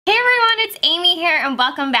Hey everyone, it's Amy here and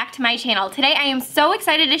welcome back to my channel. Today I am so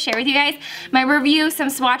excited to share with you guys my review, some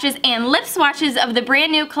swatches and lip swatches of the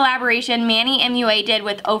brand new collaboration Manny MUA did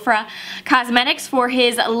with OFRA Cosmetics for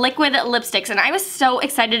his liquid lipsticks. And I was so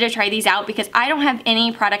excited to try these out because I don't have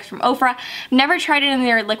any products from OFRA. I've never tried it in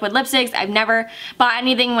their liquid lipsticks. I've never bought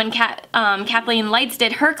anything when Kathleen Lights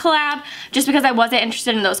did her collab just because I wasn't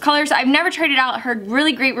interested in those colors. I've never tried it out. I heard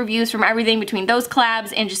really great reviews from everything between those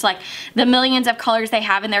collabs and just like the millions of colors they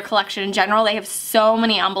have in their collection in general. They have so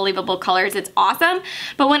many unbelievable colors. It's awesome.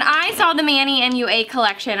 But when I saw the Manny MUA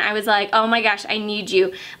collection, I was like, oh my gosh, I need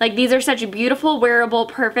you. Like, these are such beautiful, wearable,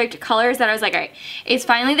 perfect colors that I was like, all right, it's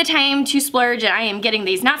finally the time to splurge, and I am getting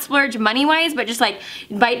these. Not splurge money-wise, but just like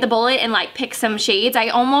bite the bullet and like pick some shades. I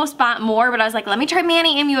almost bought more, but I was like, let me try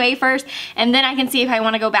Manny MUA first, and then I can see if I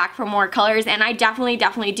want to go back for more colors, and I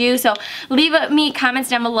definitely do. So leave me comments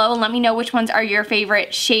down below and let me know which ones are your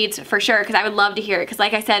favorite shades for sure, because I would love to hear it, because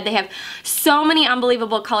like I said, they have so many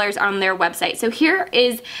unbelievable colors on their website. So here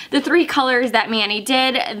is the three colors that Manny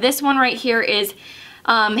did. This one right here is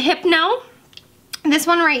Hypno. This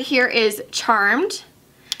one right here is Charmed.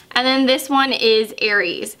 And then this one is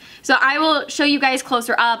Aries. So I will show you guys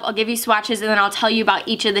closer up. I'll give you swatches and then I'll tell you about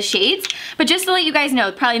each of the shades. But just to let you guys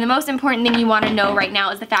know, probably the most important thing you want to know right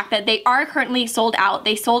now is the fact that they are currently sold out.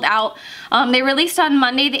 They sold out. They released on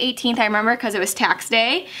Monday the 18th, I remember, because it was tax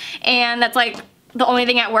day. And that's like the only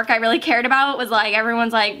thing at work I really cared about. Was like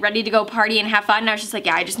everyone's like ready to go party and have fun, and I was just like,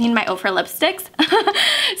 yeah, I just need my OFRA lipsticks.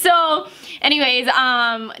 So anyways,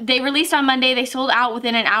 they released on Monday. They sold out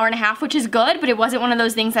within an hour and a half, which is good, but it wasn't one of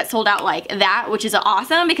those things that sold out like that, which is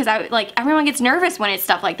awesome, because everyone gets nervous when it's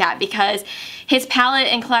stuff like that, because his palette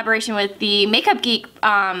in collaboration with the Makeup Geek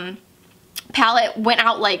palette went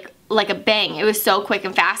out like a bang. It was so quick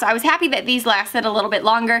and fast. So I was happy that these lasted a little bit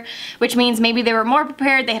longer, which means maybe they were more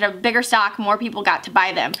prepared, they had a bigger stock, more people got to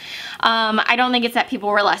buy them. I don't think it's that people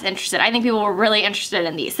were less interested. I think people were really interested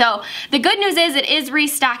in these. So the good news is it is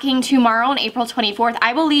restocking tomorrow on April 24th.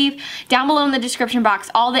 I will leave down below in the description box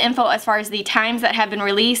all the info as far as the times that have been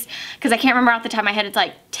released, because I can't remember off the top of my head. It's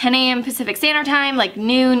like 10 a.m. Pacific Standard Time, like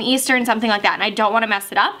noon Eastern, something like that, and I don't want to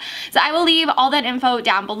mess it up. So I will leave all that info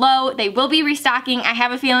down below. They will be restocking. I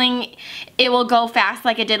have a feeling it will go fast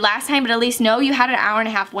like it did last time, but at least know you had an hour and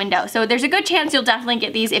a half window. So there's a good chance you'll definitely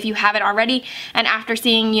get these if you haven't already, and after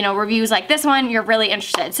seeing, you know, reviews like this one, you're really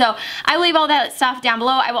interested. So I will leave all that stuff down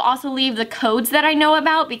below. I will also leave the codes that I know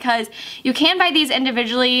about, because you can buy these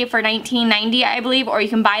individually for $19.90, I believe, or you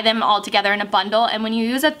can buy them all together in a bundle, and when you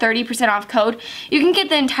use a 30% off code, you can get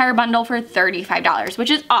the entire bundle for $35,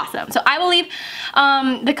 which is awesome. So I will leave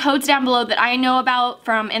the codes down below that I know about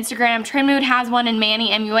from Instagram. TRENDMOOD has one, and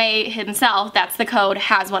Manny MUA himself, that's the code,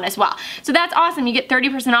 has one as well. So that's awesome. You get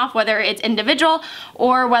 30% off whether it's individual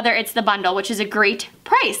or whether it's the bundle, which is a great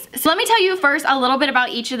price. So let me tell you first a little bit about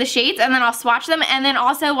each of the shades, and then I'll swatch them, and then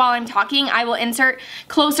also while I'm talking I will insert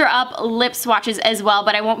closer up lip swatches as well,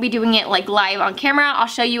 but I won't be doing it like live on camera. I'll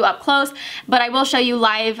show you up close, but I will show you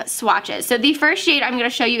live swatches. So the first shade I'm going to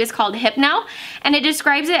show you is called Hypno, and it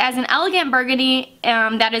describes it as an elegant burgundy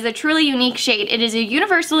that is a truly unique shade. It is a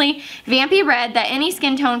universally vampy red that any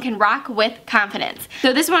skin tone can rock with confidence.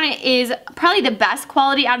 So this one is probably the best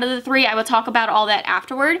quality out of the three. I will talk about all that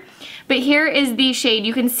afterward, but here is the shade.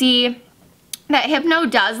 You can see that Hypno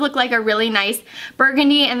does look like a really nice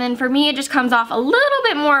burgundy, and then for me it just comes off a little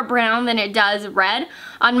bit more brown than it does red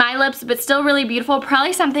on my lips, but still really beautiful.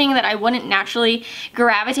 Probably something that I wouldn't naturally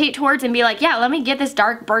gravitate towards and be like, yeah, let me get this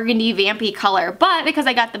dark burgundy vampy color, but because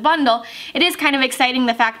I got the bundle, it is kind of exciting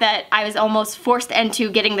the fact that I was almost forced into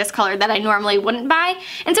getting this color that I normally wouldn't buy.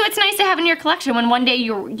 And so it's nice to have in your collection when one day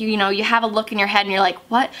you know, you have a look in your head and you're like,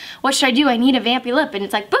 what should I do? I need a vampy lip, and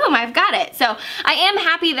it's like, boom, I've got it. So I am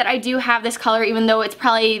happy that I do have this color, even though it's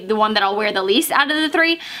probably the one that I'll wear the least out of the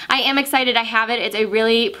three. I am excited I have it. It's a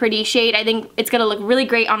really pretty shade. I think it's gonna look really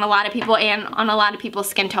great on a lot of people and on a lot of people's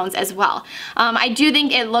skin tones as well. I do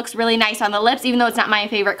think it looks really nice on the lips, even though it's not my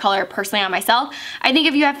favorite color personally on myself. I think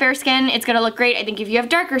if you have fair skin, it's gonna look great. I think if you have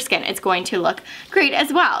darker skin, it's going to look great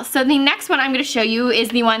as well. So the next one I'm gonna show you is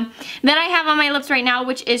the one that I have on my lips right now,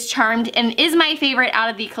 which is Charmed, and is my favorite out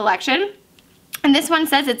of the collection. And this one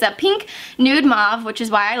says it's a pink nude mauve, which is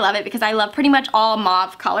why I love it, because I love pretty much all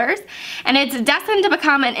mauve colors. And it's destined to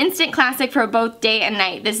become an instant classic for both day and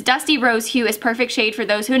night. This dusty rose hue is perfect shade for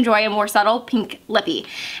those who enjoy a more subtle pink lippy.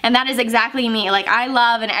 And that is exactly me. Like, I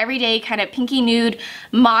love an everyday kind of pinky nude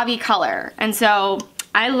mauvey color. And so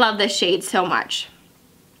I love this shade so much.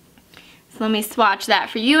 So let me swatch that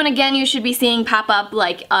for you, and again, you should be seeing pop up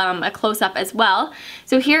like a close-up as well.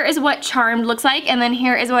 So here is what Charmed looks like, and then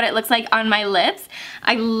here is what it looks like on my lips.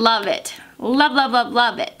 I love it. Love, love, love,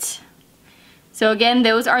 love it. So again,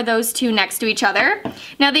 those are those two next to each other.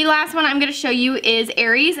 Now the last one I'm going to show you is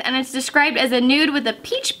Aries, and it's described as a nude with a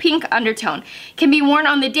peach pink undertone. Can be worn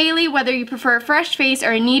on the daily, whether you prefer a fresh face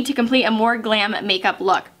or a need to complete a more glam makeup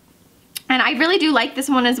look. And I really do like this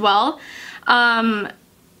one as well.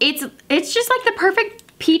 It's just like the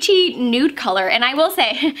perfect peachy nude color, and I will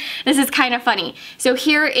say this is kind of funny. So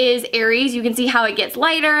here is Aries. You can see how it gets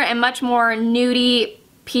lighter and much more nudie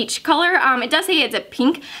peach color. It does say it's a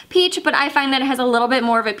pink peach, but I find that it has a little bit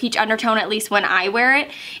more of a peach undertone, at least when I wear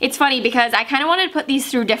it. It's funny because I kind of wanted to put these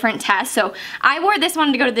through different tests. So I wore this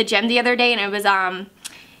one to go to the gym the other day, and it was on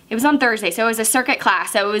Thursday, so it was a circuit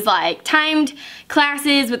class. So it was like timed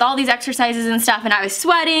classes with all these exercises and stuff, and I was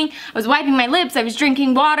sweating, I was wiping my lips, I was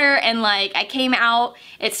drinking water, and like I came out,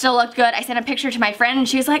 it still looked good. I sent a picture to my friend and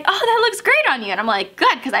she was like, oh, that looks great on you. And I'm like,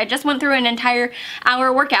 good, because I just went through an entire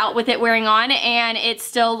hour workout with it wearing on, and it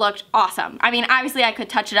still looked awesome. I mean, obviously I could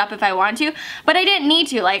touch it up if I wanted to, but I didn't need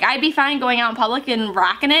to. Like, I'd be fine going out in public and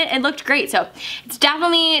rocking it. It looked great. So it's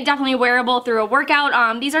definitely wearable through a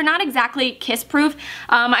workout. These are not exactly kiss proof.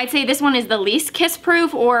 I'd say this one is the least kiss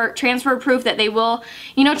proof or transfer proof that they will,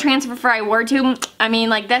 you know, transfer if I were to. I mean,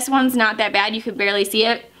 like, this one's not that bad. You could barely see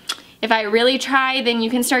it. If I really try, then you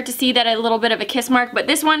can start to see that a little bit of a kiss mark, but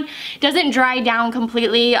this one doesn't dry down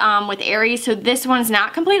completely with Aries, so this one's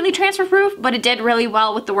not completely transfer proof, but it did really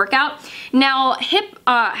well with the workout. Now,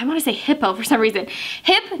 I want to say Hippo for some reason.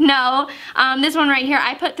 Hypno, this one right here,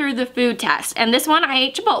 I put through the food test, and this one I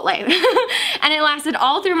ate Chipotle, and it lasted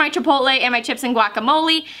all through my Chipotle and my chips and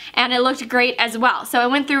guacamole, and it looked great as well. So I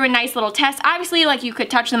went through a nice little test. Obviously, like, you could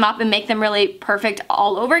touch them up and make them really perfect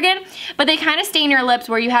all over again, but they kind of stain your lips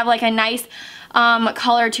where you have like a nice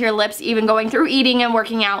color to your lips, even going through eating and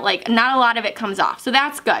working out. Like, not a lot of it comes off, so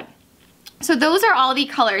that's good. So those are all the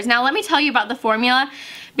colors. Now let me tell you about the formula,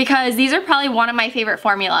 because these are probably one of my favorite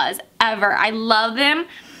formulas ever. I love them.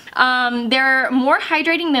 They're more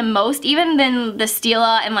hydrating than most, even than the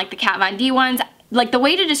Stila and like the Kat Von D ones. Like, the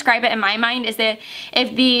way to describe it in my mind is that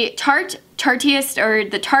if the Tarteist or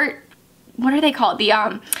the Tarte, what are they called?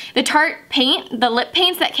 The Tarte paint, the lip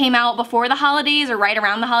paints that came out before the holidays or right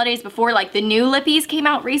around the holidays, before like the new lippies came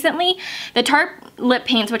out recently, the Tarte lip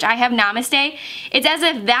paints, which I have Namaste, it's as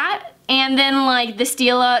if that and then like the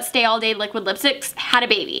Stila Stay All Day liquid lipsticks had a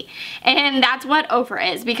baby. And that's what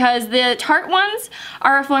OFRA is, because the Tarte ones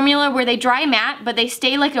are a formula where they dry matte, but they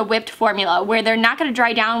stay like a whipped formula where they're not going to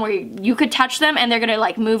dry down, where you could touch them and they're going to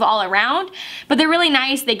like move all around. But they're really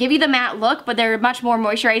nice. They give you the matte look, but they're much more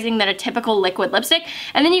moisturizing than a typical liquid lipstick.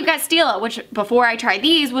 And then you've got Stila, which before I tried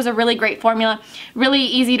these was a really great formula. Really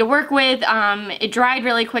easy to work with. It dried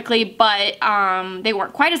really quickly, but they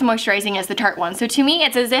weren't quite as moisturizing as the Tarte ones. So to me,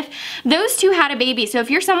 it's as if those two had a baby. So if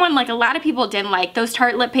you're someone, like, a lot of people didn't like those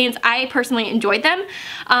Tarte lip paints, I personally enjoyed them.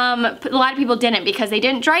 A lot of people didn't, because they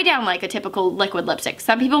didn't dry down like a typical liquid lipstick.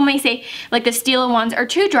 Some people may say like the Stila ones are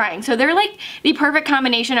too drying. So they're like the perfect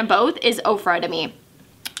combination of both is OFRA to me.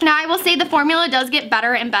 Now, I will say the formula does get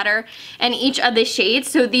better and better in each of the shades.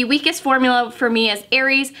 So the weakest formula for me is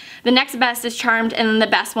Aries, the next best is Charmed, and then the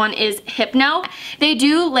best one is Hypno. They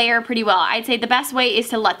do layer pretty well. I'd say the best way is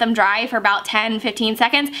to let them dry for about 10-15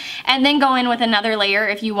 seconds and then go in with another layer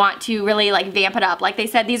if you want to really like vamp it up. Like they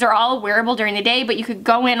said, these are all wearable during the day, but you could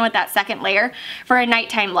go in with that second layer for a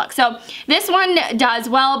nighttime look. So this one does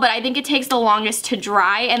well, but I think it takes the longest to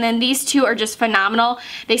dry, and then these two are just phenomenal.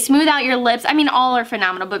 They smooth out your lips. I mean, all are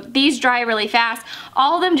phenomenal, but these dry really fast.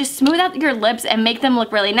 All of them just smooth out your lips and make them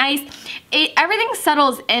look really nice. Everything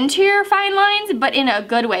settles into your fine lines, but in a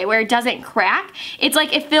good way, where it doesn't crack. It's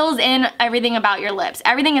like it fills in everything about your lips.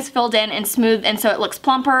 Everything is filled in and smooth, and so it looks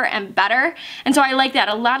plumper and better. And so I like that.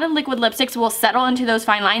 A lot of liquid lipsticks will settle into those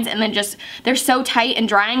fine lines, and then just, they're so tight and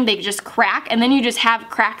drying, they just crack, and then you just have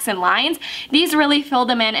cracks and lines. These really fill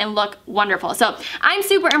them in and look wonderful. So I'm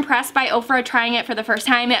super impressed by OFRA trying it for the first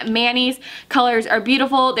time. Manny's colors are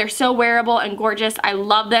beautiful. They're so wearable and gorgeous. I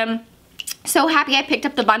love them. So happy I picked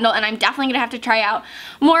up the bundle, and I'm definitely going to have to try out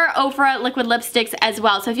more OFRA liquid lipsticks as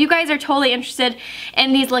well. So if you guys are totally interested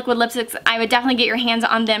in these liquid lipsticks, I would definitely get your hands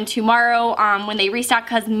on them tomorrow when they restock,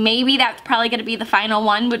 because maybe that's probably going to be the final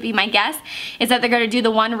one, would be my guess, is that they're going to do the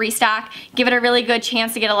one restock, give it a really good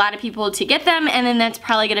chance to get a lot of people to get them, and then that's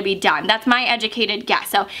probably going to be done. That's my educated guess.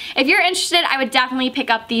 So if you're interested, I would definitely pick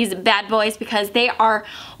up these bad boys, because they are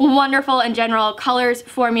wonderful in general, colors,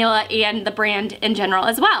 formula, and the brand in general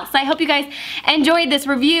as well. So I hope you guys enjoyed this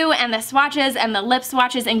review and the swatches and the lip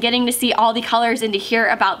swatches and getting to see all the colors and to hear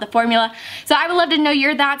about the formula. So I would love to know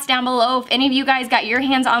your thoughts down below. If any of you guys got your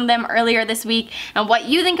hands on them earlier this week and what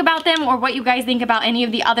you think about them, or what you guys think about any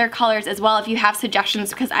of the other colors as well, if you have suggestions,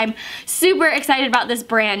 because I'm super excited about this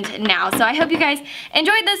brand now. So I hope you guys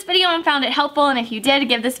enjoyed this video and found it helpful, and if you did,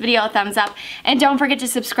 give this video a thumbs up and don't forget to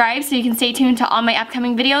subscribe so you can stay tuned to all my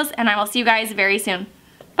upcoming videos, and I will see you guys very soon.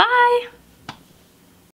 Bye!